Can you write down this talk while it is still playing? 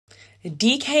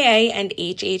DKA and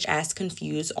HHS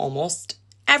confuse almost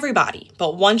everybody,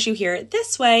 but once you hear it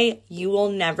this way, you will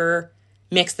never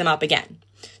mix them up again.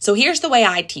 So here's the way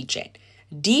I teach it.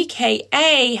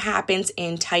 DKA happens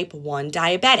in type 1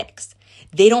 diabetics.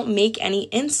 They don't make any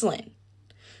insulin.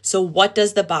 So what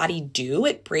does the body do?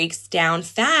 It breaks down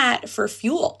fat for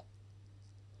fuel.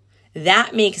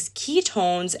 That makes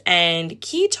ketones, and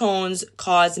ketones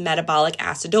cause metabolic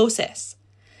acidosis.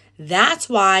 That's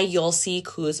why you'll see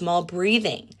Kussmaul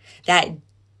breathing, that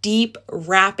deep,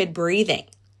 rapid breathing,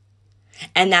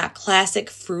 and that classic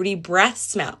fruity breath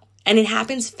smell, and it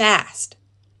happens fast.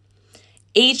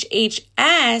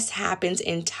 HHS happens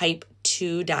in type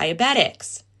 2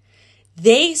 diabetics.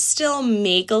 They still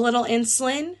make a little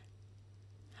insulin,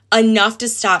 enough to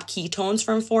stop ketones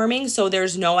from forming, so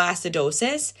there's no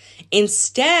acidosis.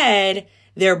 Instead,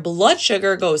 their blood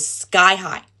sugar goes sky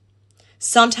high,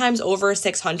 sometimes over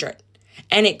 600,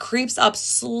 and it creeps up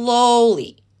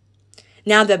slowly.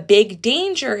 Now, the big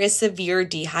danger is severe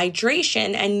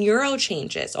dehydration and neuro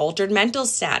changes, altered mental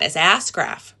status, ass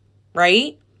graph,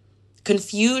 right?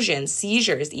 Confusion,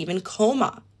 seizures, even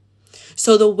coma.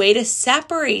 So the way to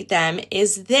separate them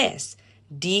is this: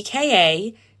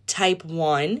 DKA, type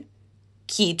 1,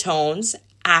 ketones,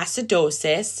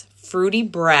 acidosis, fruity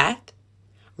breath,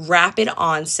 rapid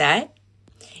onset.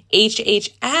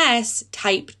 HHS,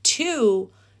 type 2,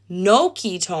 no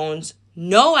ketones,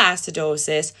 no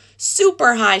acidosis,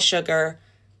 super high sugar,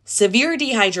 severe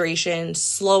dehydration,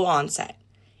 slow onset.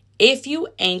 If you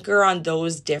anchor on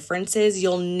those differences,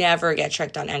 you'll never get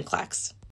tricked on NCLEX.